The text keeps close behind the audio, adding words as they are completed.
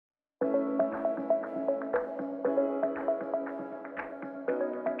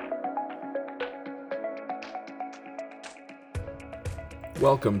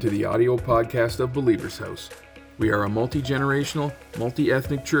Welcome to the audio podcast of Believer's House. We are a multi-generational,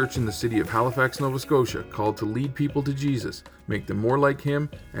 multi-ethnic church in the city of Halifax, Nova Scotia, called to lead people to Jesus, make them more like Him,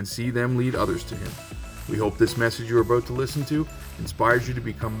 and see them lead others to Him. We hope this message you're about to listen to inspires you to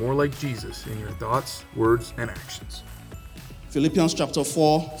become more like Jesus in your thoughts, words, and actions. Philippians chapter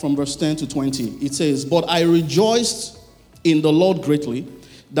 4 from verse 10 to 20. It says, "But I rejoiced in the Lord greatly,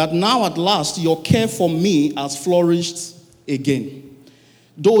 that now at last your care for me has flourished again.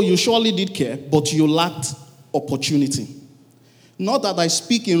 Though you surely did care, but you lacked opportunity. Not that I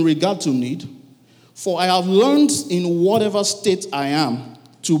speak in regard to need, for I have learned in whatever state I am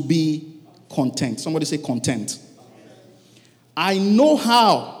to be content." Somebody say content. "I know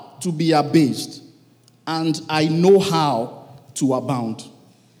how to be abased, and I know how to abound.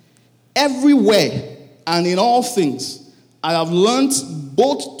 Everywhere and in all things, I have learned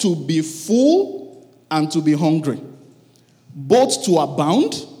both to be full and to be hungry, both to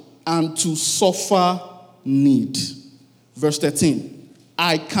abound and to suffer need." Verse 13,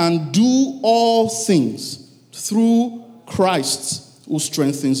 "I can do all things through Christ who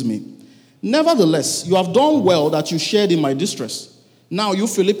strengthens me. Nevertheless, you have done well that you shared in my distress. Now you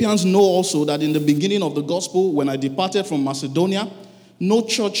Philippians know also that in the beginning of the gospel, when I departed from Macedonia, no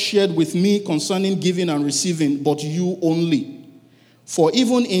church shared with me concerning giving and receiving, but you only. For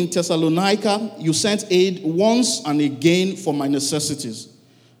even in Thessalonica, you sent aid once and again for my necessities.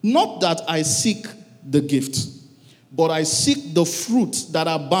 Not that I seek the gift, but I seek the fruit that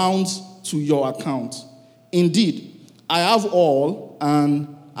abounds to your account. Indeed, I have all and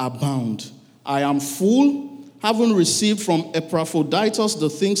abound. I am full, having received from Epaphroditus the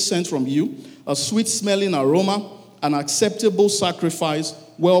things sent from you, a sweet-smelling aroma, an acceptable sacrifice,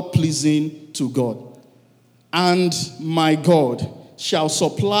 well-pleasing to God. And my God shall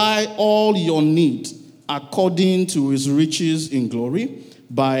supply all your need according to his riches in glory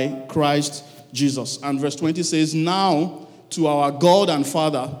by Christ Jesus." And verse 20 says, "Now to our God and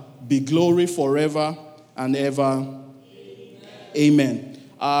Father be glory forever and ever. Amen."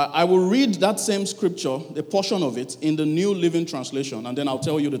 I will read that same scripture, a portion of it, in the New Living Translation, and then I'll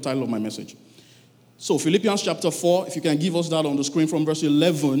tell you the title of my message. So Philippians chapter 4, if you can give us that on the screen from verse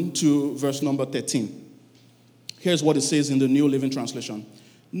 11 to verse number 13. Here's what it says in the New Living Translation.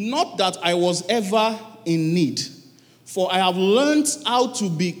 "Not that I was ever in need, for I have learned how to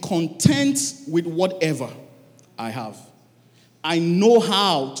be content with whatever I have. I know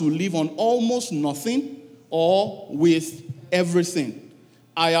how to live on almost nothing or with everything.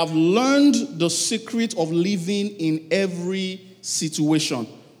 I have learned the secret of living in every situation,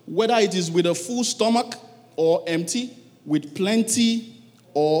 whether it is with a full stomach or empty, with plenty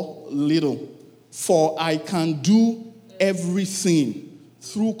or little. For I can do everything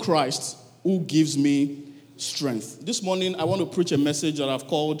through Christ who gives me strength." This morning, I want to preach a message that I've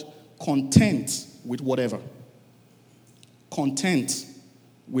called Content with Whatever. Content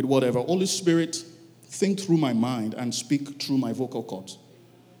with whatever. Holy Spirit, think through my mind and speak through my vocal cords.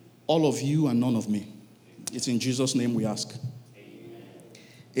 All of you and none of me. It's in Jesus' name we ask.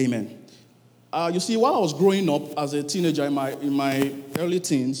 Amen. You see, while I was growing up as a teenager in my early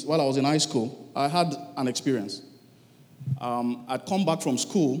teens, while I was in high school, I had an experience. I'd come back from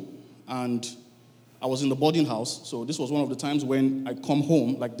school and I was in the boarding house. So this was one of the times when I come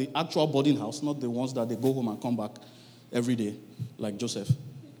home, like the actual boarding house, not the ones that they go home and come back every day, like Joseph.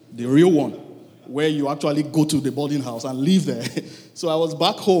 The real one, where you actually go to the boarding house and live there. So I was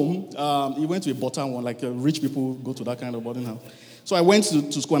back home. He went to a bottom one, like rich people go to that kind of boarding house. So I went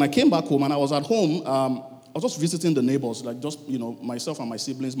to school and I came back home and I was at home. I was just visiting the neighbors, like just, myself and my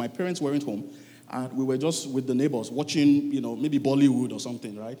siblings. My parents weren't home. And we were just with the neighbors watching, maybe Bollywood or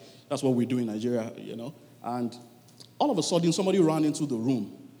something, right? That's what we do in Nigeria, And all of a sudden, somebody ran into the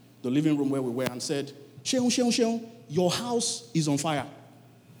room, the living room where we were, and said, Seun, your house is on fire."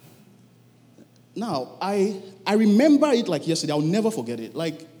 Now, I remember it like yesterday. I'll never forget it.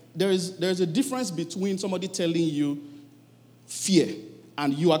 Like, there's a difference between somebody telling you fear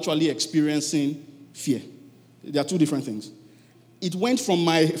and you actually experiencing fear. There are two different things. It went from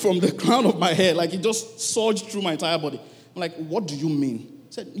the crown of my head, like it just surged through my entire body. I'm like, "What do you mean?" He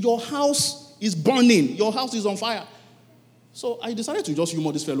said, "Your house is burning. Your house is on fire." So I decided to just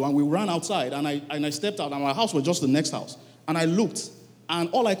humor this fellow, and we ran outside, and I stepped out, and my house was just the next house. And I looked, and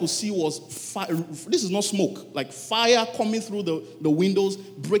all I could see was fire. This is not smoke, like fire coming through the windows,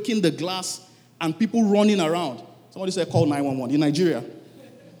 breaking the glass, and people running around. Somebody said, "Call 911." In Nigeria,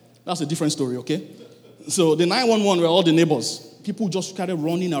 that's a different story, okay? So the 911 were all the neighbors. People just started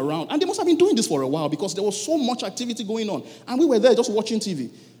running around. And they must have been doing this for a while because there was so much activity going on. And we were there just watching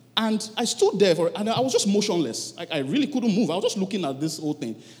TV. And I stood there and I was just motionless. I really couldn't move. I was just looking at this whole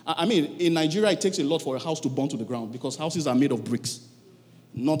thing. I mean, in Nigeria, it takes a lot for a house to burn to the ground because houses are made of bricks,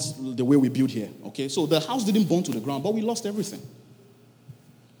 not the way we build here, okay? So the house didn't burn to the ground, but we lost everything.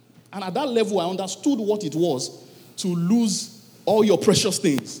 And at that level, I understood what it was to lose all your precious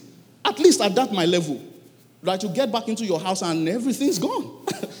things. At least at that my level. Like to get back into your house and everything's gone.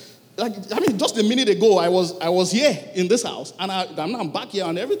 Just a minute ago, I was here in this house, and I'm back here,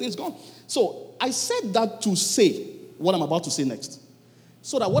 and everything's gone. So I said that to say what I'm about to say next.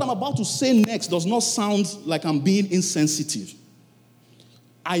 So that what I'm about to say next does not sound like I'm being insensitive.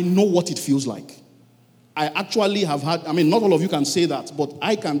 I know what it feels like. I actually have had, not all of you can say that, but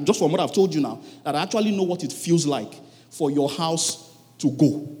I can, just from what I've told you now, that I actually know what it feels like for your house to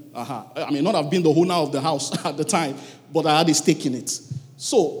go. I may not have been the owner of the house at the time, but I had a stake in it.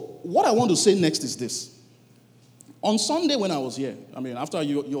 So, what I want to say next is this. On Sunday when I was here, after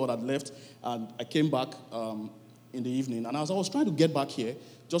you all had left, and I came back in the evening, and as I was trying to get back here,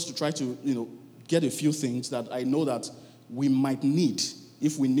 just to try to, get a few things that I know that we might need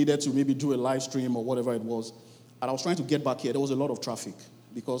if we needed to maybe do a live stream or whatever it was, and I was trying to get back here, there was a lot of traffic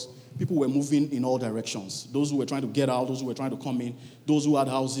because people were moving in all directions. Those who were trying to get out, those who were trying to come in, those who had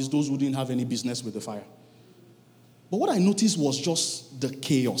houses, those who didn't have any business with the fire. But what I noticed was just the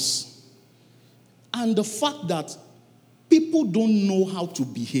chaos. And the fact that people don't know how to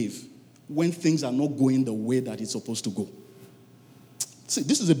behave when things are not going the way that it's supposed to go. See,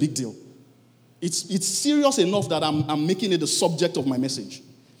 this is a big deal. It's serious enough that I'm making it the subject of my message.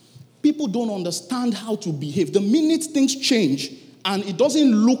 People don't understand how to behave. The minute things change and it doesn't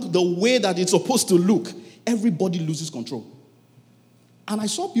look the way that it's supposed to look, everybody loses control. And I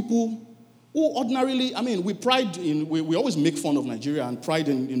saw people who ordinarily, we always make fun of Nigeria and pride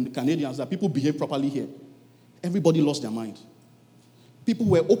in the Canadians that people behave properly here. Everybody lost their mind. People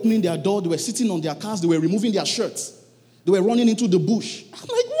were opening their door, they were sitting on their cars, they were removing their shirts. They were running into the bush. I'm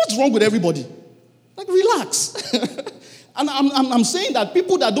like, what's wrong with everybody? Like, relax. And I'm saying that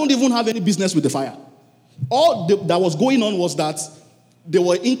people that don't even have any business with the fire, all that was going on was that they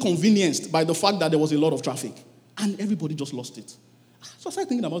were inconvenienced by the fact that there was a lot of traffic. And everybody just lost it. So I started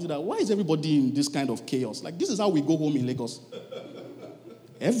thinking about it, that why is everybody in this kind of chaos? Like, this is how we go home in Lagos.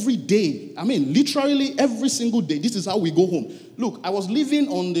 Every day, literally every single day, this is how we go home. Look, I was living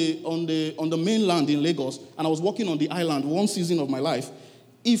on the mainland in Lagos, and I was working on the island one season of my life.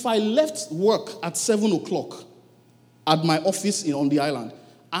 If I left work at 7 o'clock at my office on the island,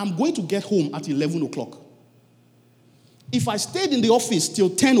 I'm going to get home at 11 o'clock. If I stayed in the office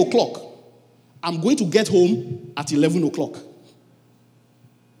till 10 o'clock, I'm going to get home at 11 o'clock.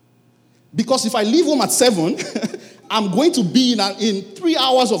 Because if I leave home at 7, I'm going to be in 3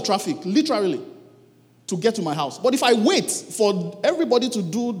 hours of traffic, literally, to get to my house. But if I wait for everybody to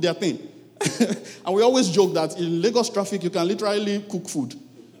do their thing, and we always joke that in Lagos traffic, you can literally cook food.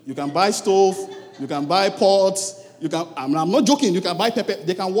 You can buy stove, you can buy pots, I'm not joking, you can buy pepper,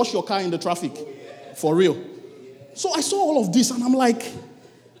 they can wash your car in the traffic, for real. So I saw all of this, and I'm like,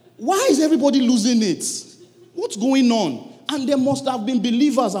 why is everybody losing it? What's going on? And there must have been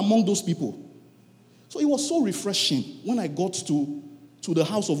believers among those people. So it was so refreshing when I got to the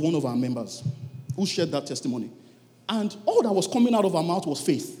house of one of our members who shared that testimony. And all that was coming out of her mouth was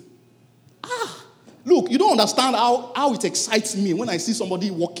faith. Look, you don't understand how it excites me when I see somebody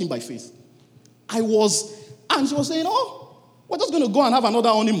walking by faith. And she was saying, we're just going to go and have another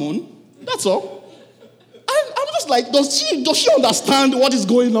honeymoon. That's all. And I'm just like, does she understand what is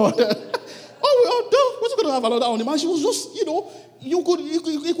going on? We're just going to have another honeymoon. She was just,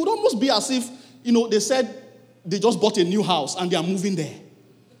 it could almost be as if, they said they just bought a new house and they are moving there.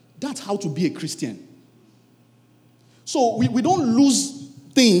 That's how to be a Christian. So we don't lose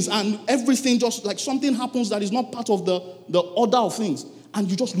things and everything just like something happens that is not part of the order of things and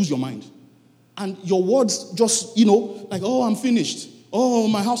you just lose your mind. And your words just, like, I'm finished.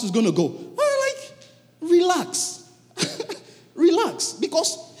 My house is going to go. Relax. Relax.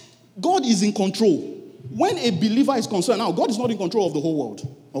 Because God is in control. When a believer is concerned, now God is not in control of the whole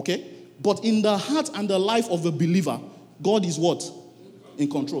world, okay? But in the heart and the life of a believer, God is what? In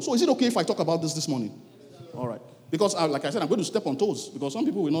control. So is it okay if I talk about this morning? All right. Because, like I said, I'm going to step on toes because some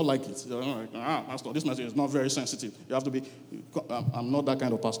people will not like it. They're like, pastor, this message is not very sensitive. You have to be, I'm not that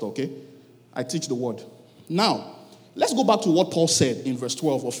kind of pastor, okay? I teach the word. Now, let's go back to what Paul said in verse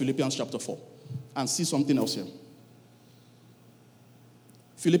 12 of Philippians chapter 4 and see something else here.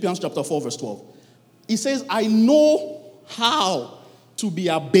 Philippians chapter 4, verse 12. He says, I know how to be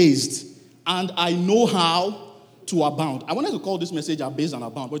abased, and I know how to abound. I wanted to call this message abased and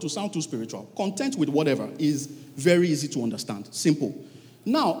abound, but it will sound too spiritual. Content with whatever is very easy to understand. Simple.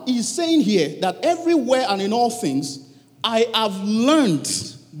 Now, he's saying here that everywhere and in all things, I have learned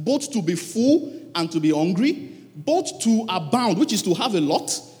both to be full and to be hungry, both to abound, which is to have a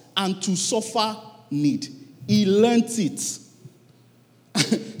lot, and to suffer need. He learned it.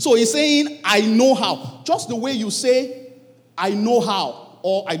 So he's saying, I know how. Just the way you say, I know how,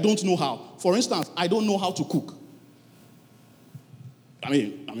 or I don't know how. For instance, I don't know how to cook.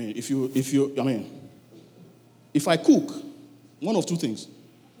 If I cook, one of two things.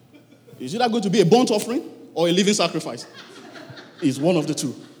 Is either going to be a burnt offering or a living sacrifice. It's one of the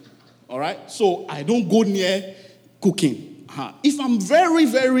two. All right? So I don't go near cooking. If I'm very,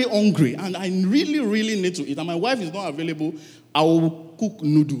 very hungry and I really, really need to eat and my wife is not available, I will cook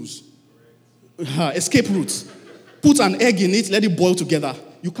noodles. Escape routes. Put an egg in it, let it boil together.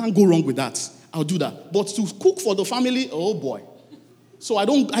 You can't go wrong with that. I'll do that. But to cook for the family, oh boy. So I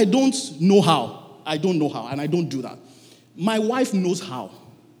don't know how. I don't know how, and I don't do that. My wife knows how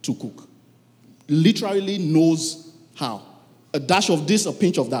to cook. Literally knows how. A dash of this, a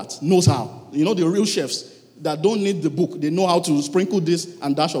pinch of that. Knows how. You know the real chefs that don't need the book. They know how to sprinkle this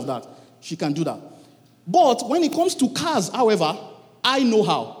and dash of that. She can do that. But when it comes to cars, however, I know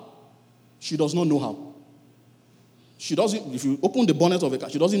how. She does not know how. She doesn't, if you open the bonnet of a car,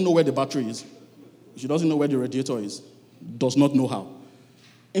 she doesn't know where the battery is. She doesn't know where the radiator is. Does not know how.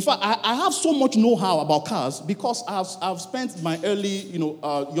 In fact, I have so much know-how about cars because I've spent my early,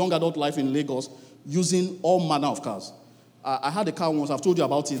 young adult life in Lagos using all manner of cars. I had a car once, I've told you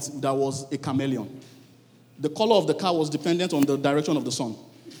about it, that was a chameleon. The color of the car was dependent on the direction of the sun.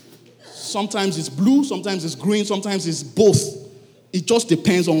 Sometimes it's blue, sometimes it's green, sometimes it's both. It just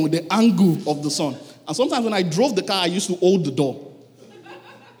depends on the angle of the sun. And sometimes when I drove the car, I used to hold the door.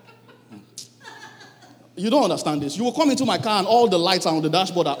 You don't understand this. You will come into my car and all the lights on the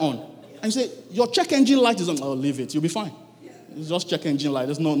dashboard are on. And you say, your check engine light is on. Oh, leave it. You'll be fine. It's just check engine light.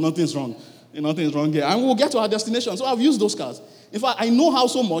 Nothing's wrong. Nothing's wrong here. And we'll get to our destination. So I've used those cars. In fact, I know how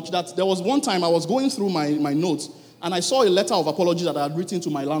so much that there was one time I was going through my notes and I saw a letter of apology that I had written to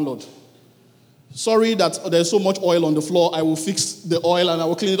my landlord. Sorry that there's so much oil on the floor. I will fix the oil and I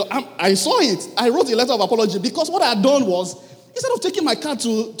will clean it up. I saw it. I wrote a letter of apology because what I had done was, instead of taking my car to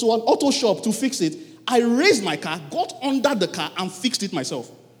an auto shop to fix it, I raised my car, got under the car, and fixed it myself.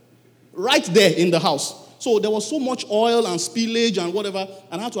 Right there in the house. So there was so much oil and spillage and whatever,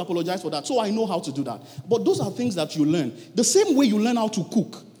 and I had to apologize for that. So I know how to do that. But those are things that you learn. The same way you learn how to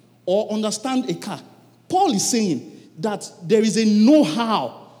cook or understand a car. Paul is saying that there is a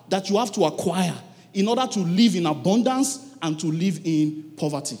know-how that you have to acquire in order to live in abundance and to live in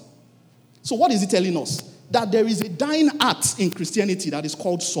poverty. So what is he telling us? That there is a dying art in Christianity that is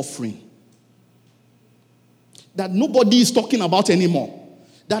called suffering. That nobody is talking about anymore.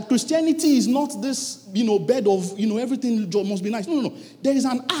 That Christianity is not this, bed of, everything must be nice. No. There is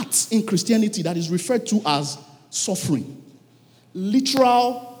an art in Christianity that is referred to as suffering.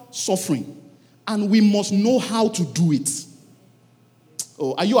 Literal suffering. And we must know how to do it.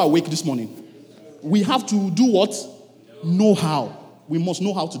 Oh, are you awake this morning? We have to do what? Know how. We must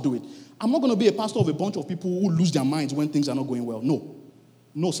know how to do it. I'm not going to be a pastor of a bunch of people who lose their minds when things are not going well. No.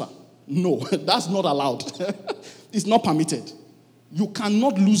 No, sir. No, that's not allowed. It's not permitted. You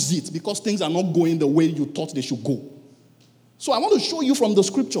cannot lose it because things are not going the way you thought they should go. So I want to show you from the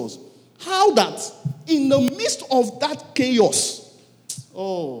scriptures how that in the midst of that chaos,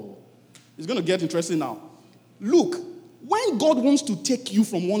 it's going to get interesting now. Look, when God wants to take you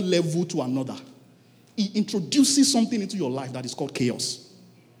from one level to another, he introduces something into your life that is called chaos.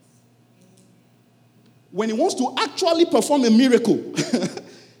 When he wants to actually perform a miracle,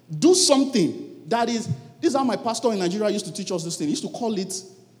 do something that is, this is how my pastor in Nigeria used to teach us this thing. He used to call it,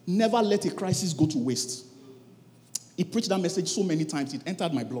 never let a crisis go to waste. He preached that message so many times, it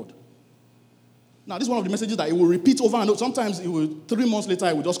entered my blood. Now, this is one of the messages that he will repeat over and over. Sometimes 3 months later,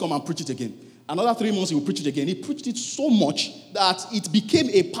 he will just come and preach it again. Another 3 months, he will preach it again. He preached it so much that it became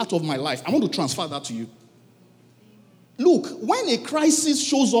a part of my life. I want to transfer that to you. Look, when a crisis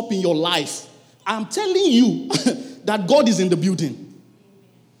shows up in your life, I'm telling you that God is in the building.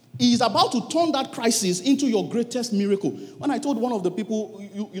 He is about to turn that crisis into your greatest miracle. When I told one of the people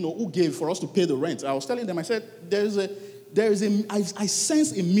who gave for us to pay the rent, I was telling them, I said, I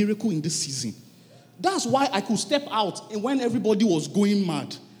sense a miracle in this season. That's why I could step out when everybody was going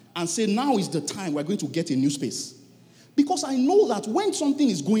mad and say, now is the time we're going to get a new space. Because I know that when something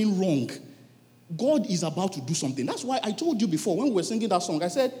is going wrong, God is about to do something. That's why I told you before, when we were singing that song, I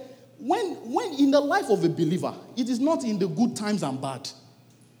said, when in the life of a believer, it is not in the good times and bad.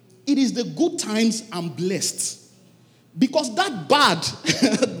 It is the good times and blessed. Because that bad,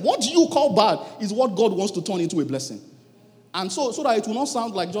 what you call bad, is what God wants to turn into a blessing. And so that it will not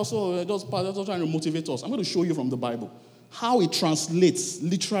sound like just trying to motivate us, I'm going to show you from the Bible how it translates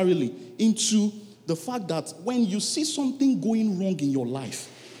literally into the fact that when you see something going wrong in your life,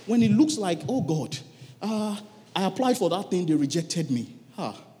 when it looks like, oh God, I applied for that thing, they rejected me.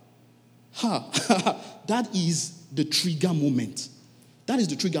 That is the trigger moment. That is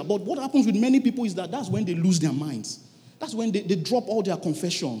the trigger. But what happens with many people is that's when they lose their minds. That's when they drop all their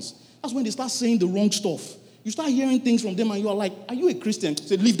confessions. That's when they start saying the wrong stuff. You start hearing things from them and you are like, are you a Christian?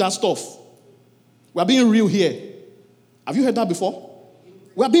 Say, leave that stuff. We are being real here. Have you heard that before?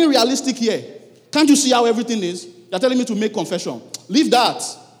 We are being realistic here. Can't you see how everything is? They're telling me to make confession. Leave that.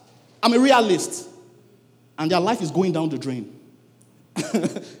 I'm a realist. And their life is going down the drain.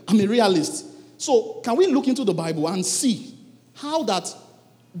 I'm a realist. So can we look into the Bible and see how that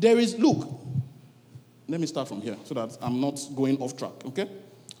there is, look, let me start from here so that I'm not going off track, okay?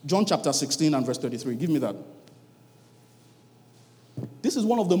 John chapter 16 and verse 33. Give me that. This is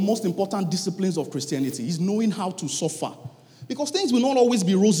one of the most important disciplines of Christianity, is knowing how to suffer. Because things will not always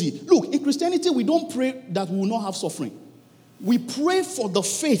be rosy. Look, in Christianity, we don't pray that we will not have suffering. We pray for the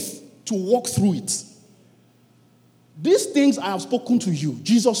faith to walk through it. These things I have spoken to you,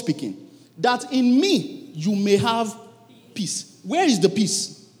 Jesus speaking, that in me you may have peace. Where is the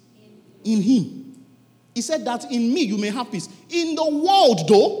peace? In him. He said that in me you may have peace. In the world,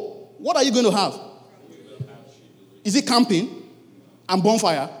 though, what are you going to have? Is it camping and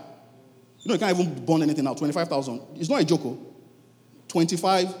bonfire? You know, you can't even burn anything out. 25,000. It's not a joke.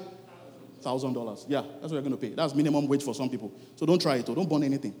 $25,000. Yeah, that's what you're going to pay. That's minimum wage for some people. So don't try it. Don't burn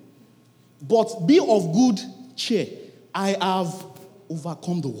anything. But be of good cheer. I have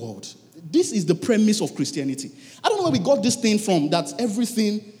overcome the world. This is the premise of Christianity. I don't know where we got this thing from, that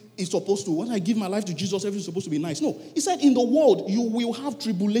everything is supposed to, when I give my life to Jesus, everything's supposed to be nice. No, he said in the world you will have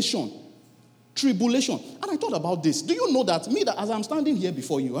tribulation. Tribulation. And I thought about this. Do you know that as I'm standing here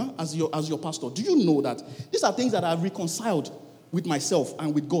before you, as your pastor, do you know that these are things that I've reconciled with myself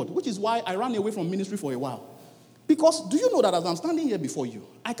and with God, which is why I ran away from ministry for a while. Because do you know that as I'm standing here before you,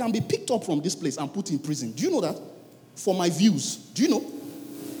 I can be picked up from this place and put in prison? Do you know that? For my views. Do you know?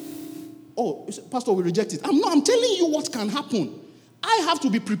 Oh, Pastor, we reject it. I'm telling you what can happen. I have to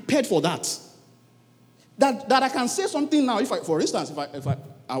be prepared for that. That I can say something now. For instance, and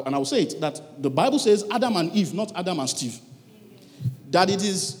I will say it, that the Bible says Adam and Eve, not Adam and Steve. That it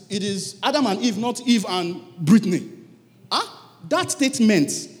is Adam and Eve, not Eve and Brittany. That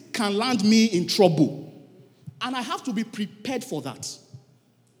statement can land me in trouble. And I have to be prepared for that.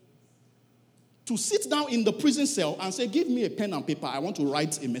 To sit down in the prison cell and say, give me a pen and paper, I want to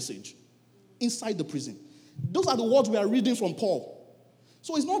write a message. Inside the prison. Those are the words we are reading from Paul.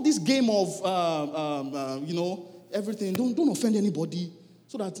 So it's not this game of, everything. Don't offend anybody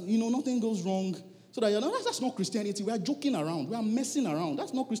so that, nothing goes wrong. So that, that's not Christianity. We are joking around. We are messing around.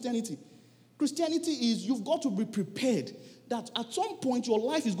 That's not Christianity. Christianity is you've got to be prepared that at some point your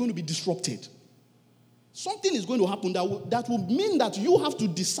life is going to be disrupted. Something is going to happen that will mean that you have to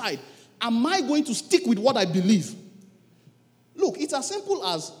decide, am I going to stick with what I believe? Look, it's as simple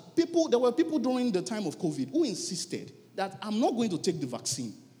as there were people during the time of COVID who insisted that I'm not going to take the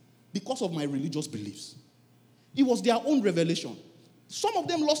vaccine because of my religious beliefs. It was their own revelation. Some of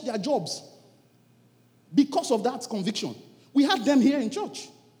them lost their jobs because of that conviction. We had them here in church.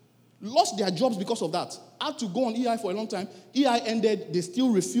 Lost their jobs because of that. Had to go on EI for a long time. EI ended. They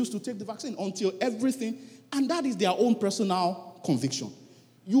still refused to take the vaccine until everything. And that is their own personal conviction.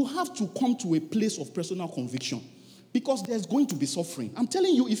 You have to come to a place of personal conviction because there's going to be suffering. I'm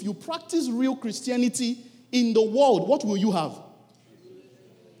telling you, if you practice real Christianity in the world, what will you have?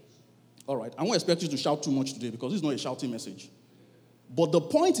 All right, I won't expect you to shout too much today because this is not a shouting message. But the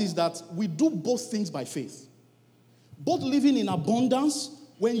point is that we do both things by faith. Both living in abundance.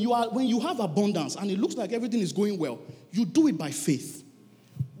 When you have abundance and it looks like everything is going well, you do it by faith.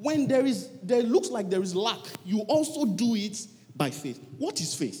 When there looks like there is lack, you also do it by faith. What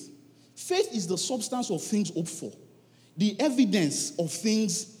is faith? Faith is the substance of things hoped for, the evidence of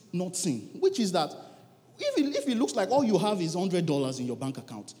things not seen, which is that if it looks like all you have is $100 in your bank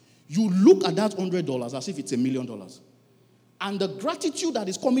account, you look at that $100 as if it's $1 million. And the gratitude that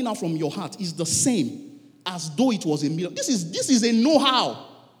is coming out from your heart is the same as though it was $1 million. This is a know-how.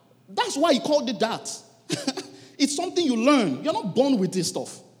 That's why he called it that. It's something you learn. You're not born with this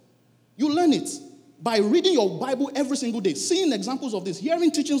stuff. You learn it by reading your Bible every single day, seeing examples of this,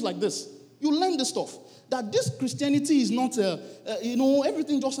 hearing teachings like this. You learn this stuff. That this Christianity is not,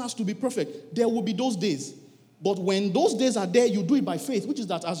 everything just has to be perfect. There will be those days. But when those days are there, you do it by faith, which is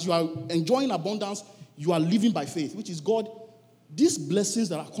that as you are enjoying abundance, you are living by faith, which is God, these blessings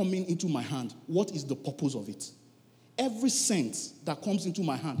that are coming into my hand, what is the purpose of it? Every cent that comes into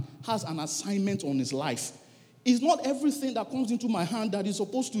my hand has an assignment on his life. It's not everything that comes into my hand that is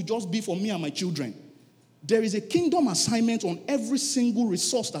supposed to just be for me and my children. There is a kingdom assignment on every single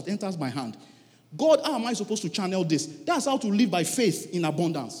resource that enters my hand. God, how am I supposed to channel this? That's how to live by faith in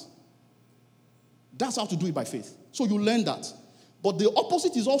abundance. That's how to do it by faith. So you learn that. But the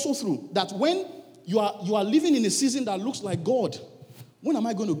opposite is also true, that when you are living in a season that looks like, God, when am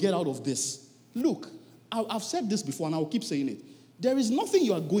I going to get out of this? Look, I've said this before and I will keep saying it. There is nothing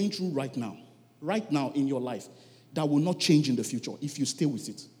you are going through right now in your life, that will not change in the future if you stay with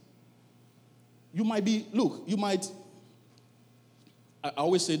it. I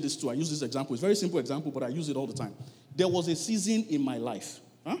always say this too. I use this example. It's a very simple example, but I use it all the time. There was a season in my life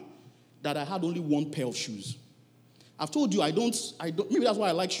that I had only one pair of shoes. I've told you I don't, maybe that's why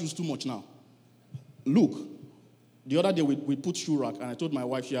I like shoes too much now. Look, the other day we put shoe rack, and I told my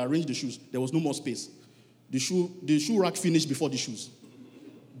wife, she arranged the shoes. There was no more space. The shoe rack finished before the shoes.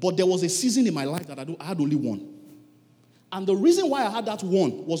 But there was a season in my life that I had only one. And the reason why I had that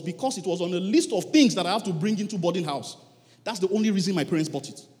one was because it was on a list of things that I have to bring into boarding house. That's the only reason my parents bought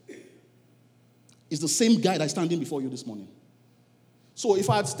it. It's the same guy that's standing before you this morning. So if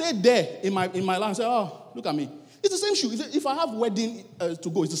I had stayed there in my life and said, oh, look at me. It's the same shoe. If I have wedding to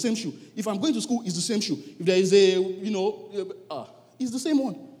go, it's the same shoe. If I'm going to school, it's the same shoe. If there is it's the same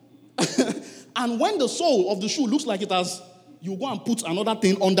one. And when the sole of the shoe looks like it has, you go and put another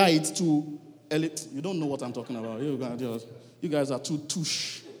thing under it to, you don't know what I'm talking about. You guys are too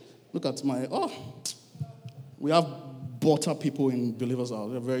touche. Look at we have butter people in believers'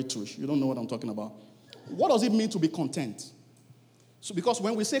 house. They're very touche. You don't know what I'm talking about. What does it mean to be content? So because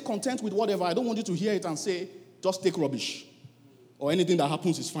when we say content with whatever, I don't want you to hear it and say, just take rubbish. Or anything that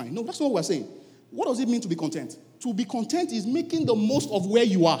happens is fine. No, that's not what we're saying. What does it mean to be content? To be content is making the most of where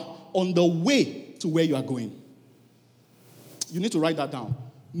you are on the way to where you are going. You need to write that down.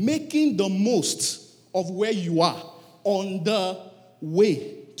 Making the most of where you are on the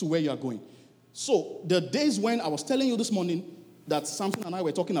way to where you are going. So the days when I was telling you this morning that Samson and I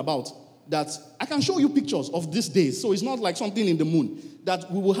were talking about, that I can show you pictures of these days. So it's not like something in the moon.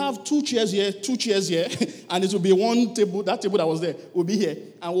 That we will have 2 chairs here, 2 chairs here, and it will be one table, that table that was there will be here,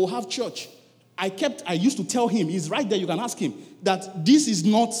 and we'll have church. I used to tell him, he's right there, you can ask him, that this is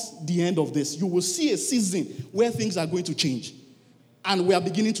not the end of this. You will see a season where things are going to change. And we are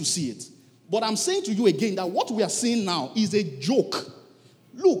beginning to see it. But I'm saying to you again that what we are seeing now is a joke.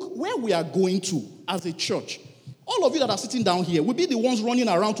 Look, where we are going to as a church, all of you that are sitting down here will be the ones running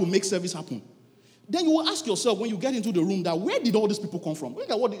around to make service happen. Then you will ask yourself when you get into the room that where did all these people come from? Look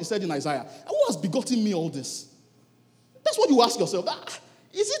at what it said in Isaiah. Who has begotten me all this? That's what you ask yourself.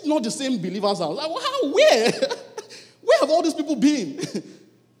 Is it not the same believer's house? How? Where? Where have all these people been?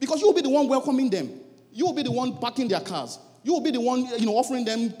 Because you will be the one welcoming them. You will be the one parking their cars. You will be the one, offering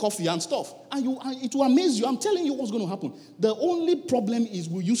them coffee and stuff. And it will amaze you. I'm telling you what's going to happen. The only problem is,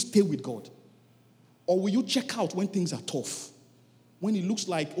 will you stay with God? Or will you check out when things are tough? When it looks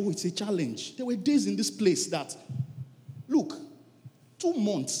like, it's a challenge. There were days in this place that, look, 2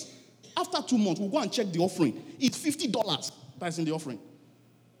 months. After 2 months, we'll go and check the offering. It's $50 that's in the offering.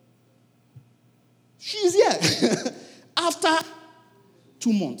 She's here. After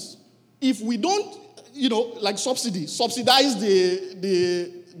 2 months. If we don't, like subsidize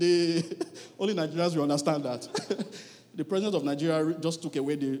the only Nigerians will understand that. The president of Nigeria just took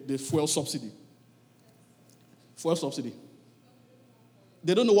away the fuel subsidy. Fuel subsidy.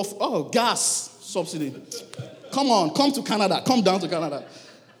 They don't know what, gas subsidy. Come on, come to Canada. Come down to Canada.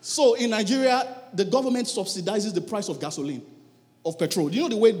 So in Nigeria, the government subsidizes the price of gasoline, of petrol. Do you know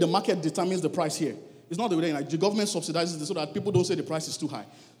the way the market determines the price here? It's not the way the government subsidizes it so that people don't say the price is too high.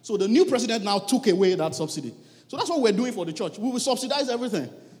 So the new president now took away that subsidy. So that's what we're doing for the church. We will subsidize everything.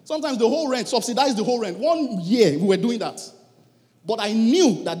 Sometimes the whole rent, subsidize the whole rent. 1 year we were doing that. But I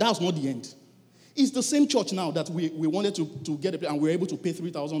knew that was not the end. It's the same church now that we wanted to get a place, and we were able to pay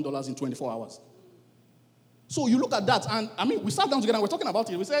 $3,000 in 24 hours. So you look at that, and we sat down together and we're talking about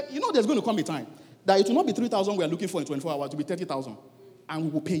it. We said, there's going to come a time that it will not be 3,000 we're looking for in 24 hours, it will be 30,000. And we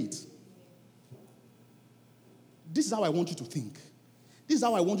will pay it. This is how I want you to think. This is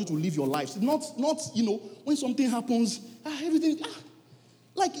how I want you to live your lives. Not when something happens, everything,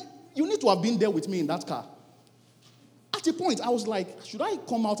 like, you need to have been there with me in that car. At a point, I was like, should I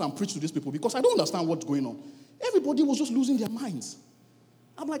come out and preach to these people? Because I don't understand what's going on. Everybody was just losing their minds.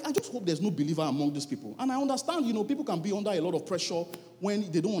 I'm like, I just hope there's no believer among these people. And I understand, people can be under a lot of pressure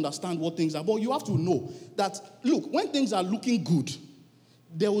when they don't understand what things are. But you have to know that, look, when things are looking good,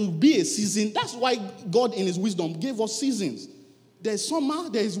 there will be a season. That's why God, in his wisdom, gave us seasons. There's summer,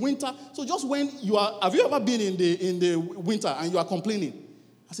 there's winter. So just when you are, have you ever been in the winter and you are complaining?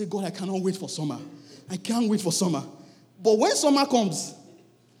 I say, God, I cannot wait for summer. I can't wait for summer. But when summer comes,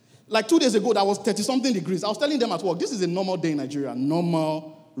 like 2 days ago, that was 30-something degrees. I was telling them at work, this is a normal day in Nigeria,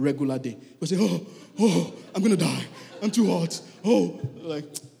 normal, regular day. They say, I'm going to die. I'm too hot. Like,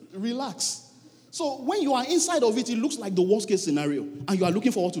 relax. So when you are inside of it, it looks like the worst case scenario, and you are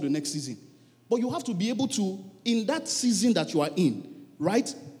looking forward to the next season. But you have to be able to, in that season that you are in,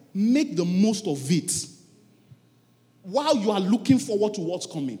 right, make the most of it while you are looking forward to what's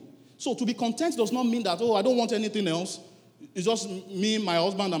coming. So to be content does not mean that, I don't want anything else. It's just me, my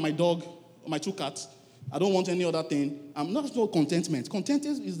husband, and my dog, my 2 cats. I don't want any other thing. I'm not so contentment.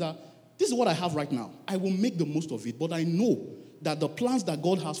 Contentment is that this is what I have right now. I will make the most of it, but I know that the plans that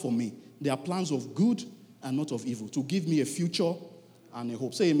God has for me, they are plans of good and not of evil, to give me a future and a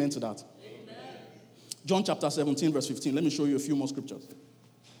hope. Say amen to that. John chapter 17, verse 15. Let me show you a few more scriptures.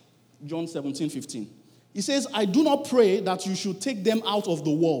 John 17, 15. He says, I do not pray that you should take them out of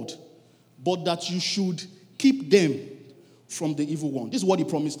the world, but that you should keep them from the evil one. This is what he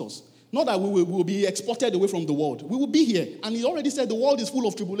promised us. Not that we will be exported away from the world. We will be here. And he already said the world is full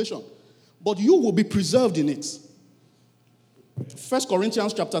of tribulation. But you will be preserved in it. 1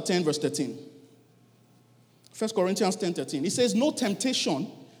 Corinthians chapter 10, verse 13. 1 Corinthians 10, 13. He says, no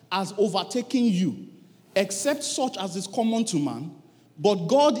temptation has overtaken you, except such as is common to man. But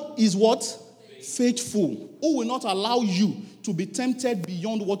God is what? Faithful, who will not allow you to be tempted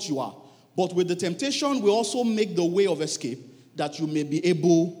beyond what you are. But with the temptation will also make the way of escape, that you may be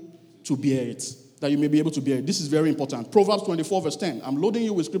able to bear it. That you may be able to bear it. This is very important. Proverbs 24, verse 10. I'm loading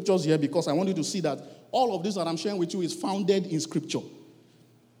you with scriptures here because I want you to see that all of this that I'm sharing with you is founded in scripture.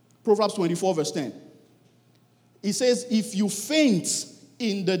 Proverbs 24, verse 10. It says, if you faint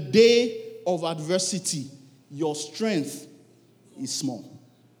in the day of adversity, your strength is small.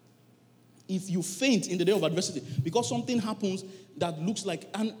 If you faint in the day of adversity, because something happens that looks like,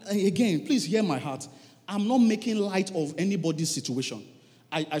 and again, please hear my heart. I'm not making light of anybody's situation.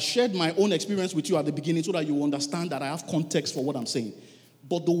 I shared my own experience with you at the beginning so that you understand that I have context for what I'm saying.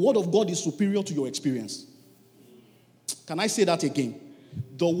 But the word of God is superior to your experience. Can I say that again?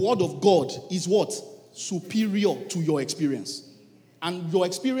 The word of God is what? Superior to your experience. And your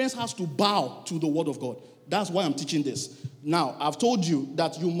experience has to bow to the word of God. That's why I'm teaching this. Now, I've told you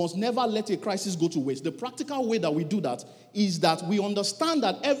that you must never let a crisis go to waste. The practical way that we do that is that we understand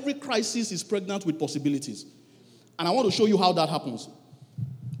that every crisis is pregnant with possibilities. And I want to show you how that happens.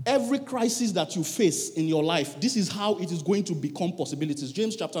 Every crisis that you face in your life, this is how it is going to become possibilities.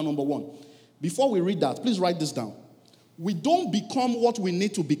 James chapter number 1. Before we read that, please write this down. We don't become what we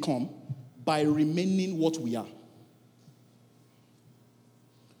need to become by remaining what we are.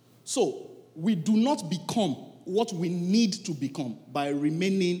 So, we do not become what we need to become by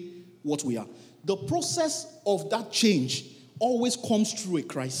remaining what we are. The process of that change always comes through a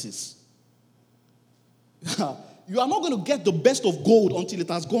crisis. You are not going to get the best of gold until it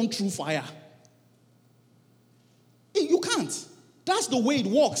has gone through fire. You can't. That's the way it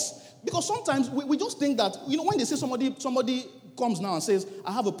works. Because sometimes we just think that, when they say somebody comes now and says,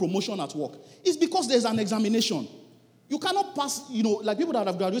 I have a promotion at work, it's because there's an examination. You cannot pass, like people that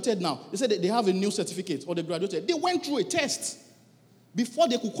have graduated now, they say that they have a new certificate or they graduated. They went through a test before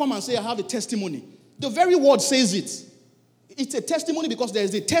they could come and say, I have a testimony. The very word says it. It's a testimony because there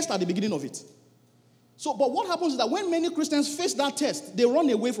is a test at the beginning of it. So, but what happens is that when many Christians face that test, they run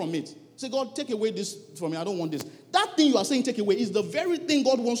away from it. Say, God, take away this from me. I don't want this. That thing you are saying take away is the very thing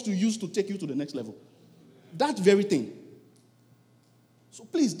God wants to use to take you to the next level. That very thing. So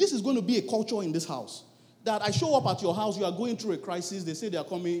please, this is going to be a culture in this house. That I show up at your house, you are going through a crisis, they say they are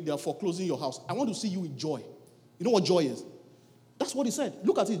coming, they are foreclosing your house. I want to see you with joy. You know what joy is? That's what he said.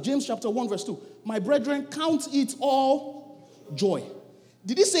 Look at it, James chapter 1, verse 2. My brethren, count it all joy.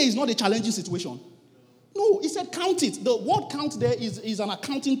 Did he say it's not a challenging situation? No, he said count it. The word count there is an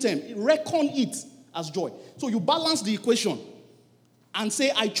accounting term. Reckon it as joy. So you balance the equation and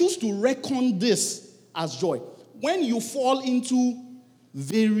say, I choose to reckon this as joy. When you fall into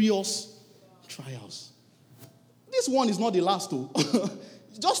various trials. This one is not the last, though.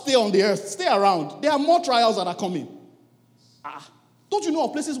 Just stay on the earth. Stay around. There are more trials that are coming. Don't you know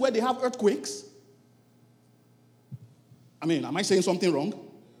of places where they have earthquakes? Am I saying something wrong?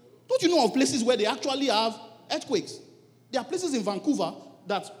 Don't you know of places where they actually have earthquakes? There are places in Vancouver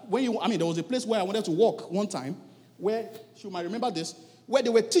that there was a place where I wanted to walk one time where, you might remember this, where they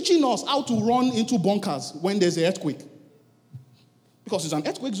were teaching us how to run into bunkers when there's an earthquake. Because it's an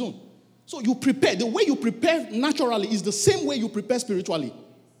earthquake zone. So you prepare. The way you prepare naturally is the same way you prepare spiritually.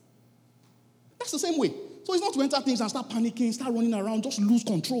 That's the same way. So it's not to enter things and start panicking, start running around, just lose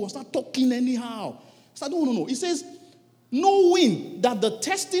control, and start talking anyhow. No. It says, knowing that the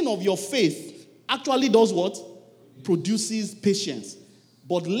testing of your faith actually does what? Produces patience.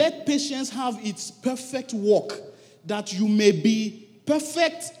 But let patience have its perfect work, that you may be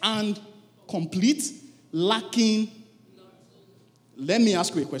perfect and complete, lacking. Let me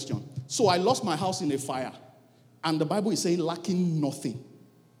ask you a question. So I lost my house in a fire, and the Bible is saying lacking nothing.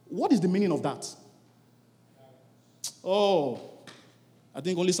 What is the meaning of that? Oh, I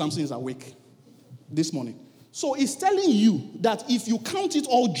think only Samson is awake this morning. So it's telling you that if you count it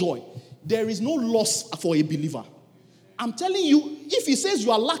all joy, there is no loss for a believer. I'm telling you, if he says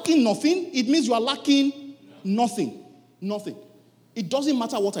you are lacking nothing, it means you are lacking nothing. Nothing. It doesn't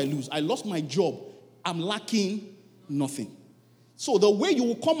matter what I lose. I lost my job. I'm lacking nothing. So the way you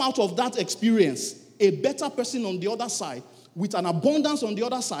will come out of that experience, a better person on the other side, with an abundance on the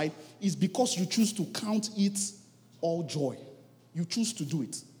other side, is because you choose to count it all joy. You choose to do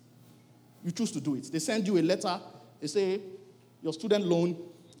it. You choose to do it. They send you a letter. They say, your student loan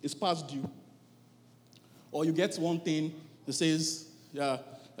is past due. Or you get one thing that says, yeah,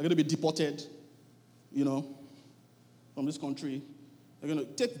 you're going to be deported, from this country. You're going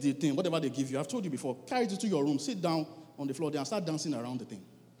to take the thing, whatever they give you. I've told you before, carry it to your room, sit down on the floor there and start dancing around the thing.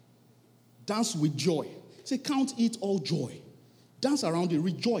 Dance with joy. Say, count it all joy. Dance around it,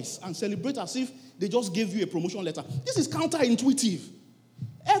 rejoice, and celebrate as if they just gave you a promotion letter. This is counterintuitive.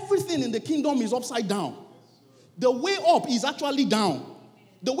 Everything in the kingdom is upside down. The way up is actually down.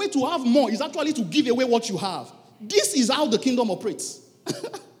 The way to have more is actually to give away what you have. This is how the kingdom operates.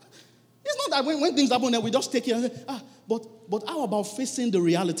 It's not that when things happen, then we just take it and say, but how about facing the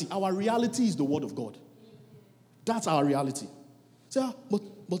reality? Our reality is the word of God. That's our reality. Say,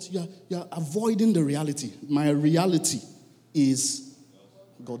 but you're avoiding the reality. My reality is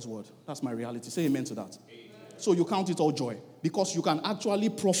God's word. That's my reality. Say amen to that. Amen. So you count it all joy because you can actually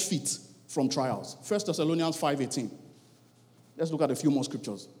profit from trials. 1 Thessalonians 5:18. Let's look at a few more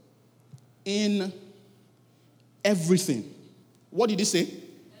scriptures. In everything. What did he say?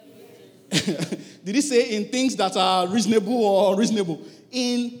 Did he say in things that are reasonable or reasonable?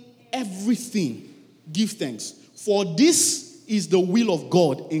 In everything, give thanks. For this is the will of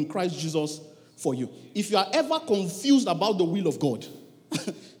God in Christ Jesus for you. If you are ever confused about the will of God,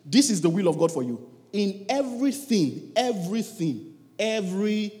 this is the will of God for you. In everything.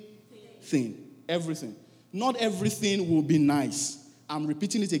 Not everything will be nice. I'm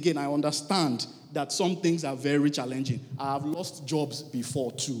repeating it again. I understand that some things are very challenging. I have lost jobs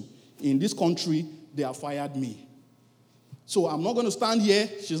before too. In this country, they have fired me. So I'm not going to stand here.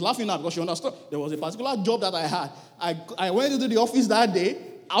 She's laughing now because she understood. There was a particular job that I had. I went into the office that day.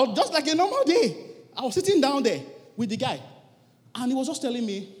 I was just like a normal day. I was sitting down there with the guy. And he was just telling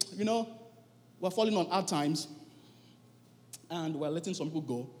me, we're falling on hard times. And we're letting some people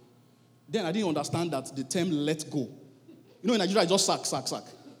go. Then I didn't understand that the term let go. In Nigeria, I just sack.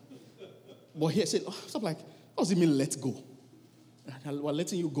 But he said, stop like, what does it mean let go? We're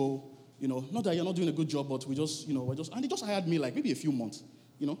letting you go. Not that you're not doing a good job, but we just, and he just hired me like maybe a few months,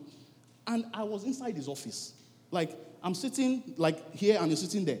 And I was inside his office. Like, I'm sitting like here and he's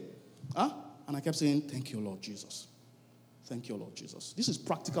sitting there. And I kept saying, thank you, Lord Jesus. Thank you, Lord Jesus. This is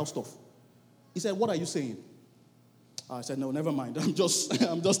practical stuff. He said, what are you saying? I said, no, never mind. I'm just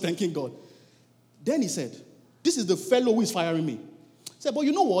thanking God. Then he said, this is the fellow who is firing me. He said, but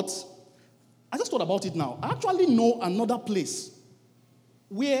you know what? I just thought about it now. I actually know another place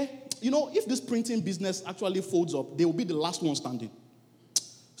where, if this printing business actually folds up, they will be the last one standing.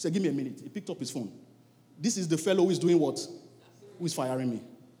 He said, give me a minute. He picked up his phone. This is the fellow who is doing what? Who is firing me.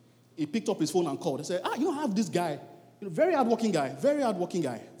 He picked up his phone and called. He said, I have this guy. Very hardworking guy.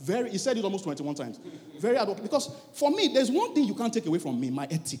 He said it almost 21 times. Very hardworking. Because for me, there's one thing you can't take away from me, my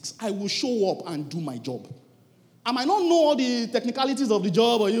ethics. I will show up and do my job. I might not know all the technicalities of the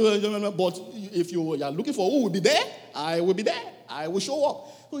job, but if you are looking for who will be there, I will be there. I will show up.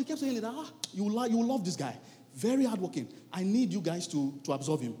 So he kept saying that, you will love this guy. Very hardworking. I need you guys to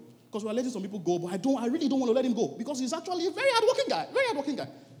absorb him. Because we're letting some people go, but I really don't want to let him go. Because he's actually a very hardworking guy.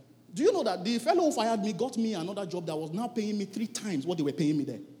 Do you know that the fellow who fired me got me another job that was now paying me 3 times what they were paying me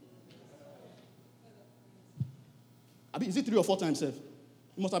there? Is it 3 or 4 times, Seth?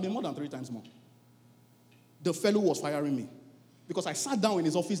 It must have been more than 3 times more. The fellow was firing me. Because I sat down in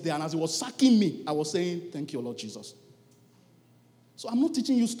his office there, and as he was sacking me, I was saying, thank you, Lord Jesus. So I'm not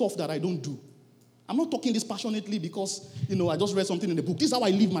teaching you stuff that I don't do. I'm not talking this passionately because, I just read something in the book. This is how I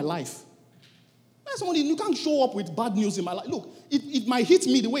live my life. You can't show up with bad news in my life. Look, it might hit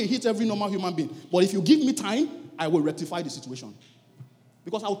me the way it hits every normal human being. But if you give me time, I will rectify the situation.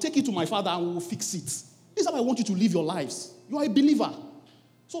 Because I'll take it to my father and we will fix it. This is how I want you to live your lives. You are a believer.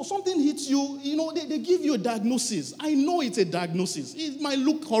 So something hits you, they give you a diagnosis. I know it's a diagnosis. It might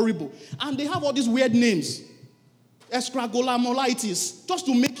look horrible. And they have all these weird names. Escragolamolitis. Just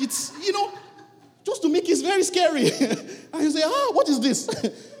to make it, just to make it very scary. And you say, what is this?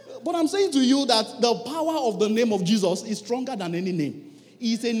 But I'm saying to you that the power of the name of Jesus is stronger than any name.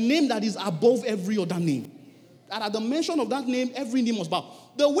 It's a name that is above every other name. And at the mention of that name, every knee must bow.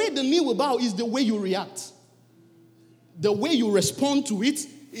 The way the knee will bow is the way you react. The way you respond to it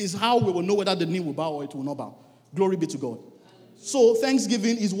is how we will know whether the knee will bow or it will not bow. Glory be to God. So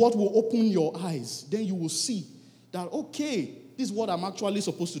thanksgiving is what will open your eyes. Then you will see that, okay, this is what I'm actually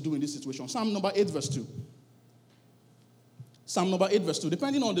supposed to do in this situation. Psalm number 8, verse 2. Psalm number 8, verse 2.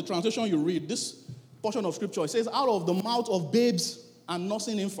 Depending on the translation you read, this portion of scripture, it says, out of the mouth of babes and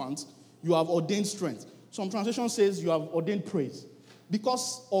nursing infants, you have ordained strength. Some translation says you have ordained praise.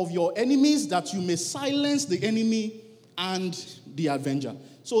 Because of your enemies, that you may silence the enemy and the avenger.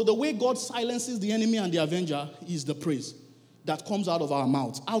 So the way God silences the enemy and the avenger is the praise that comes out of our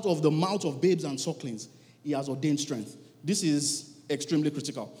mouth. Out of the mouth of babes and sucklings, he has ordained strength. This is extremely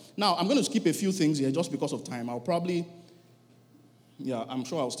critical. Now, I'm going to skip a few things here just because of time. I'm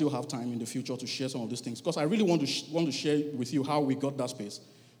sure I'll still have time in the future to share some of these things because I really want to share with you how we got that space.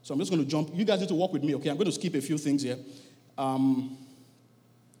 So I'm just going to jump. You guys need to walk with me, okay? I'm going to skip a few things here.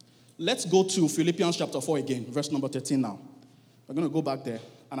 Let's go to Philippians chapter 4 again, verse number 13 now. I'm going to go back there,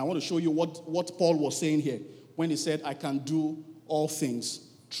 and I want to show you what Paul was saying here when he said, I can do all things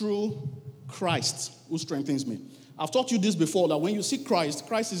through Christ who strengthens me. I've taught you this before, that when you see Christ,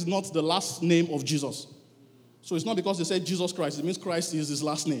 Christ is not the last name of Jesus. So it's not because they said Jesus Christ, it means Christ is his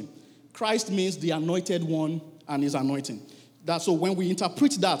last name. Christ means the anointed one and his anointing. So when we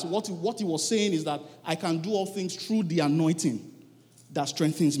interpret that, what he was saying is that I can do all things through the anointing that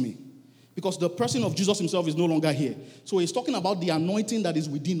strengthens me. Because the person of Jesus himself is no longer here. So he's talking about the anointing that is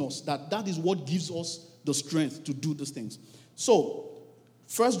within us, that is what gives us the strength to do these things. So,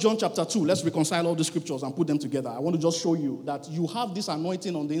 1 John chapter 2, let's reconcile all the scriptures and put them together. I want to just show you that you have this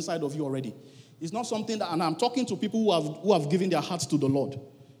anointing on the inside of you already. It's not something that, and I'm talking to people who have given their hearts to the Lord.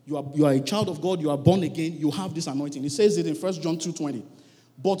 You are a child of God, you are born again, you have this anointing. It says it in 1 John 2:20.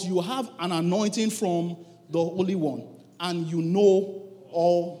 But you have an anointing from the Holy One, and you know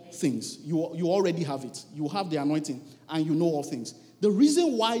all things. You already have it. You have the anointing, and you know all things. The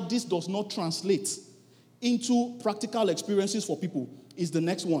reason why this does not translate into practical experiences for people is the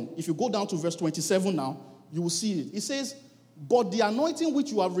next one. If you go down to verse 27 now, you will see it. It says, but the anointing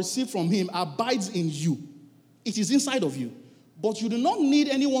which you have received from him abides in you. It is inside of you. But you do not need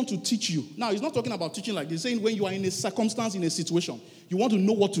anyone to teach you. Now, he's not talking about teaching like this. He's saying when you are in a circumstance, in a situation, you want to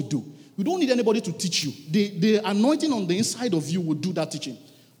know what to do. You don't need anybody to teach you. The anointing on the inside of you will do that teaching.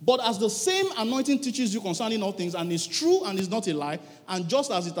 But as the same anointing teaches you concerning all things, and is true and is not a lie, and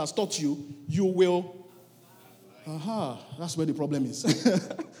just as it has taught you, you will... that's where the problem is.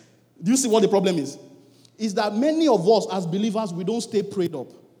 Do you see what the problem is? Is that many of us as believers, we don't stay prayed up.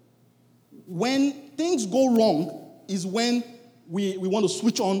 When things go wrong is when we want to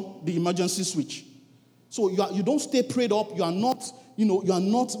switch on the emergency switch. So you don't stay prayed up. You are not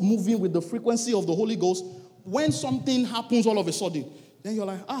moving with the frequency of the Holy Ghost. When something happens all of a sudden, then you're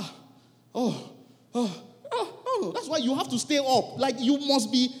like, no. That's why you have to stay up. Like you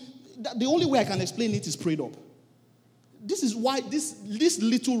must be, the only way I can explain it is prayed up. This is why these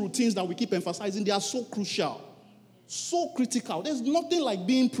little routines that we keep emphasizing, they are so crucial, so critical. There's nothing like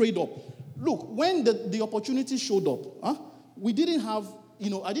being prayed up. Look, when the opportunity showed up, we didn't have,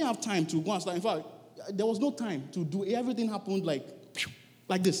 I didn't have time to go and start. In fact, there was no time to do, everything happened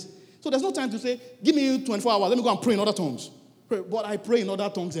like this. So there's no time to say, give me 24 hours, let me go and pray in other tongues. But I pray in other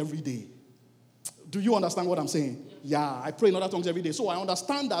tongues every day. Do you understand what I'm saying? Yeah, I pray in other tongues every day. So I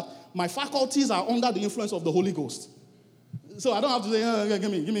understand that my faculties are under the influence of the Holy Ghost. So I don't have to say,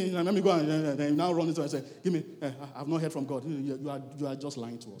 give me, let me go and now run into it and say, give me, I've not heard from God. You are just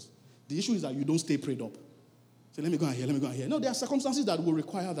lying to us. The issue is that you don't stay prayed up. Say, let me go and hear. No, there are circumstances that will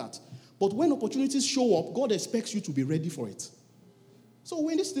require that. But when opportunities show up, God expects you to be ready for it. So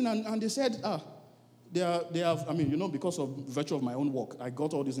when this thing, and they said, they have, because of virtue of my own work, I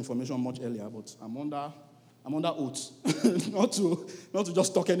got all this information much earlier, but I'm under oath, not to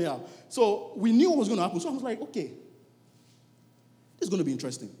just talk anyhow. So we knew what was going to happen. So I was like, okay, this is going to be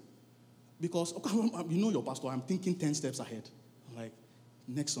interesting. Because, your pastor, I'm thinking 10 steps ahead. I'm like,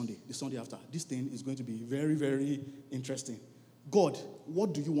 next Sunday, the Sunday after, this thing is going to be very, very interesting. God,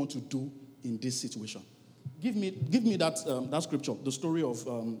 what do you want to do in this situation? Give me that scripture, the story of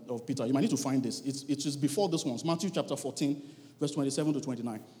Peter. You might need to find this. It is before this one. It's Matthew chapter 14, verse 27 to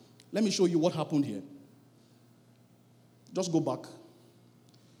 29. Let me show you what happened here. Just go back.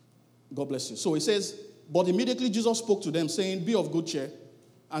 God bless you. So it says, but immediately Jesus spoke to them, saying, be of good cheer,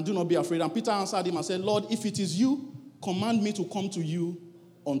 and do not be afraid. And Peter answered him and said, Lord, if it is you, command me to come to you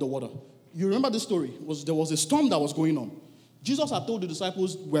on the water. You remember this story? There was a storm that was going on. Jesus had told the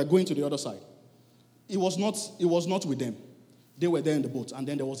disciples, we're going to the other side. It was not with them. They were there in the boat, and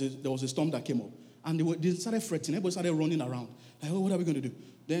then there was a storm that came up. And they started fretting. Everybody started running around. Like, what are we going to do?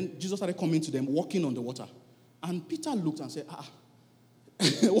 Then Jesus started coming to them, walking on the water. And Peter looked and said,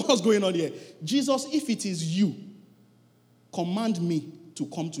 what's going on here? Jesus, if it is you, command me to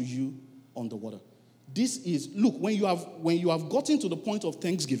come to you on the water. This is, look, when you have gotten to the point of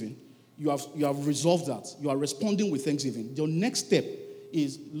thanksgiving, you have resolved that. You are responding with thanksgiving. Your next step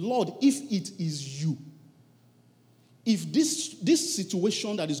is, Lord, if it is you, if this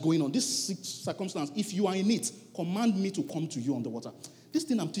situation that is going on, this circumstance, if you are in it, command me to come to you on the water. This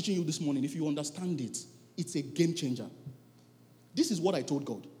thing I'm teaching you this morning, if you understand it, it's a game changer. This is what I told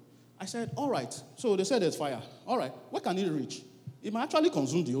God. I said, all right, so they said there's fire. All right, where can it reach? It might actually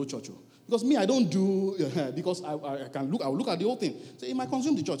consume the whole church. Because me, I don't do, because I will look at the whole thing. So it might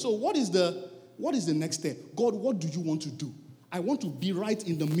consume the church. So what is the next step? God, what do you want to do? I want to be right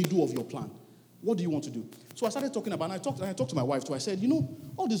in the middle of your plan. What do you want to do? So I started talking about, and I talked to my wife too. I said,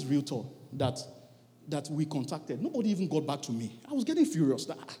 all this realtor that we contacted, nobody even got back to me. I was getting furious.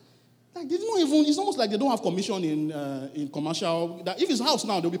 Like they didn't even, it's almost like they don't have commission in commercial. That if it's house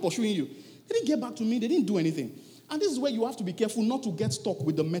now, they'll be pursuing you. They didn't get back to me. They didn't do anything. And this is where you have to be careful not to get stuck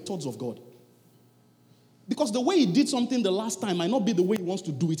with the methods of God. Because the way he did something the last time might not be the way he wants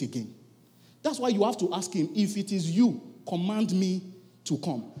to do it again. That's why you have to ask him, if it is you, command me to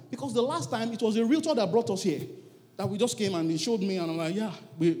come. Because the last time, it was a realtor that brought us here. That we just came and he showed me, and I'm like, yeah,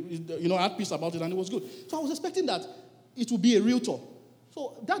 I had peace about it, and it was good. So I was expecting that it would be a realtor.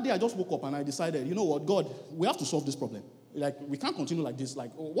 So that day I just woke up and I decided, you know what, God, we have to solve this problem. Like, we can't continue like this.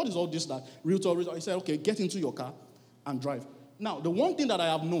 Like, what is all this that realtor? He said, okay, get into your car and drive. Now, the one thing that I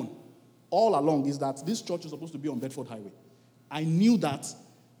have known all along is that this church is supposed to be on Bedford Highway. I knew that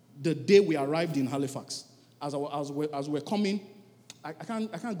the day we arrived in Halifax, as we're coming, I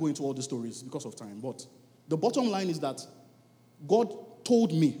can't go into all the stories because of time, but the bottom line is that God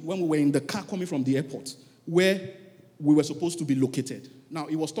told me when we were in the car coming from the airport where we were supposed to be located. Now,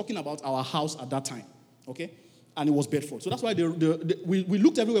 he was talking about our house at that time, okay? And it was Bedford. So that's why we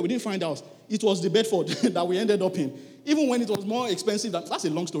looked everywhere. We didn't find out. It was the Bedford that we ended up in. Even when it was more expensive. That's a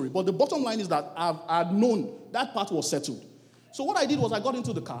long story. But the bottom line is that I'd known that part was settled. So what I did was I got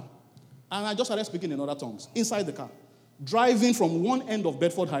into the car, and I just started speaking in other tongues inside the car, driving from one end of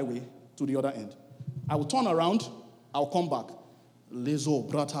Bedford Highway to the other end. I would turn around. I'll come back. Lezo,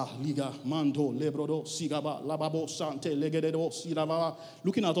 brata, liga, mando, lebrodo, sigaba, lababo, sante, legededo, sidaba.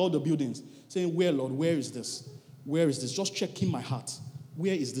 Looking at all the buildings, saying, where, Lord, where is this? Where is this? Just checking my heart.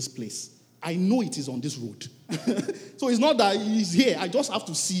 Where is this place? I know it is on this road. So it's not that he's here. I just have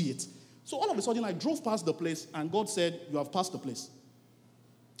to see it. So all of a sudden, I drove past the place, and God said, you have passed the place.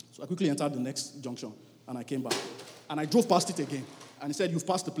 So I quickly entered the next junction, and I came back. And I drove past it again, and he said, you've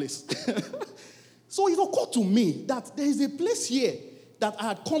passed the place. So it occurred to me that there is a place here that I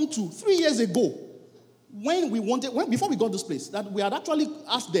had come to 3 years ago before we got this place, that we had actually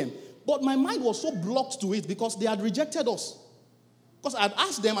asked them. But my mind was so blocked to it because they had rejected us. Because I had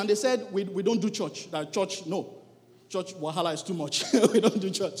asked them and they said, we don't do church. That church, no. Church, wahala is too much. We don't do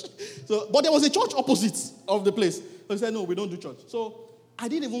church. But there was a church opposite of the place. So they said, no, we don't do church. So I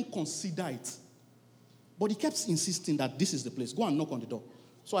didn't even consider it. But he kept insisting that this is the place. Go and knock on the door.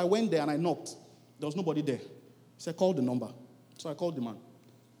 So I went there and I knocked. There was nobody there. He said, call the number. So I called the man.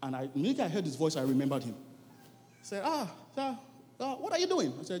 And immediately I heard his voice, I remembered him. He said, sir, what are you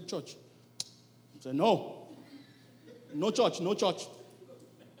doing? I said, church. He said, no. No church, no church.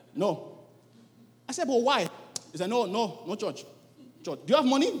 No. I said, but why? He said, no church. Church. Do you have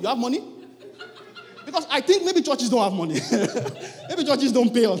money? You have money? Because I think maybe churches don't have money. Maybe churches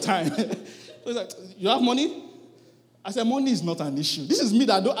don't pay on time. So he said, you have money? I said, money is not an issue. This is me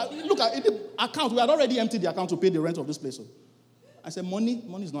that look at the account. We had already emptied the account to pay the rent of this place. So I said, money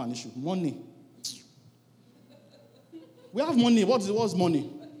is not an issue. Money. We have money. What's money?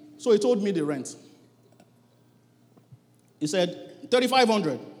 So he told me the rent. He said,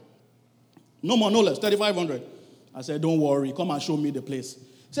 3,500. No more, no less, 3,500. I said, don't worry. Come and show me the place.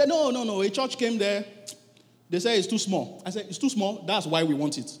 He said, no. A church came there. They said it's too small. I said, it's too small. That's why we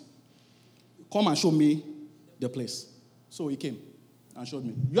want it. Come and show me the place. So he came and showed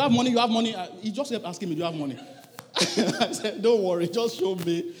me. You have money? You have money? He just kept asking me, do you have money? I said, don't worry, just show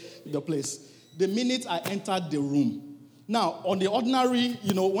me the place. The minute I entered the room. Now, on the ordinary,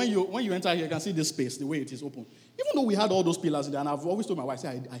 when you enter here, you can see this space, the way it is open. Even though we had all those pillars in there, and I've always told my wife,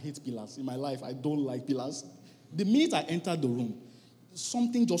 I hate pillars in my life. I don't like pillars. The minute I entered the room,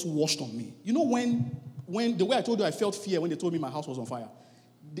 something just washed on me. You know when the way I told you I felt fear when they told me my house was on fire,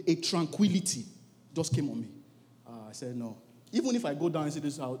 a tranquility just came on me. I said, no. Even if I go down and see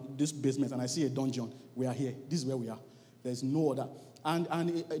this basement and I see a dungeon, we are here. This is where we are. There's no other.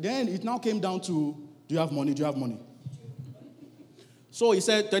 And then it now came down to, do you have money? Do you have money? So he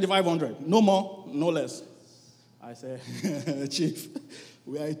said, 3,500. No more, no less. I said, Chief,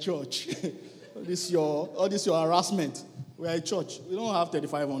 we are a church. all this your harassment. We are a church. We don't have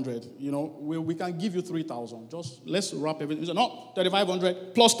 3,500. You know, we can give you 3,000. Just let's wrap everything. He said, no,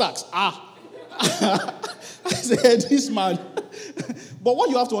 3,500 plus tax. I said, this man. But what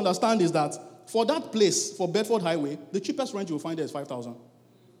you have to understand is that for that place, for Bedford Highway, the cheapest rent you will find there is 5,000.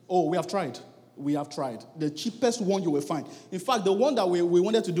 Oh, we have tried. We have tried. The cheapest one you will find. In fact, the one that we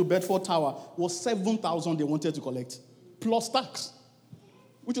wanted to do, Bedford Tower, was 7,000 they wanted to collect, plus tax,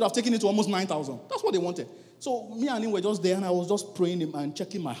 which would have taken it to almost 9,000. That's what they wanted. So me and him were just there, and I was just praying and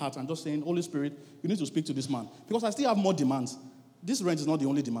checking my heart and just saying, Holy Spirit, you need to speak to this man. Because I still have more demands. This rent is not the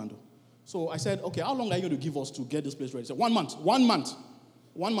only demand, though. So I said, okay, how long are you going to give us to get this place ready? He said, 1 month. 1 month.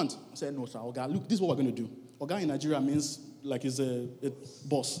 1 month. I said, no, sir, Oga, look, this is what we're going to do. Oga in Nigeria means like he's a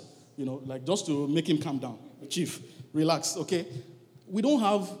boss, you know, like just to make him calm down. Chief, relax, okay? We don't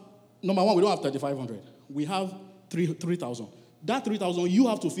have, number one, we don't have 3,500. We have 3,000. That 3,000, you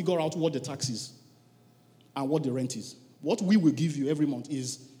have to figure out what the tax is and what the rent is. What we will give you every month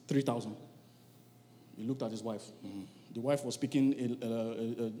is 3,000. He looked at his wife. Mm-hmm. The wife was speaking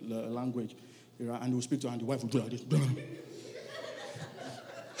a language, and he would speak to her, and the wife would do like this.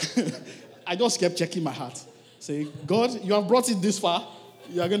 I just kept checking my heart, saying, God, you have brought it this far.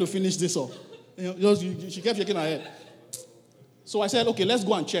 You are going to finish this up. She kept shaking her head. So I said, okay, let's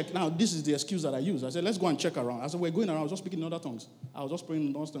go and check. Now, this is the excuse that I use. I said, let's go and check around. I said, we're going around. I was just speaking in other tongues. I was just praying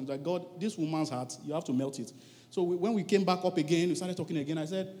in those tongues. Like, God, this woman's heart, you have to melt it. So when we came back up again, we started talking again. I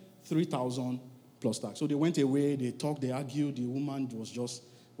said, 3,000 plus tax. So they went away. They talked. They argued. The woman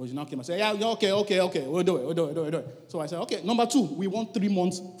was now came and said, yeah, okay. We'll do it. So I said, okay, number 2, we want 3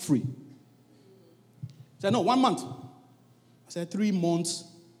 months free. He said, no, 1 month. I said, 3 months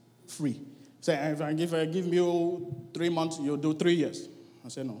free. Say, if I give you 3 months, you'll do 3 years. I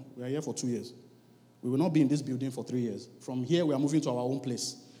said, no, we are here for 2 years. We will not be in this building for 3 years. From here, we are moving to our own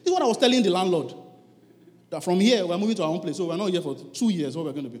place. This is what I was telling the landlord. That from here, we are moving to our own place. So we are not here for 2 years, what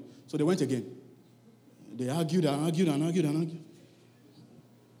we're going to be. So they went again. They argued.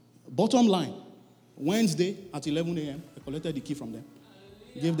 Bottom line, Wednesday at 11 a.m., I collected the key from them.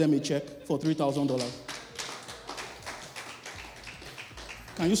 Gave them a check for $3,000.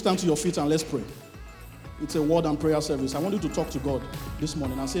 Can you stand to your feet and let's pray? It's a word and prayer service. I want you to talk to God this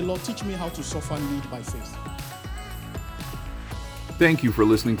morning and say, Lord, teach me how to suffer need by faith. Thank you for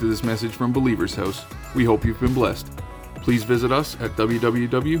listening to this message from Believer's House. We hope you've been blessed. Please visit us at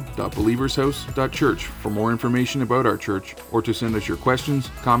www.believershouse.church for more information about our church or to send us your questions,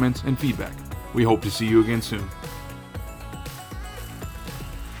 comments, and feedback. We hope to see you again soon.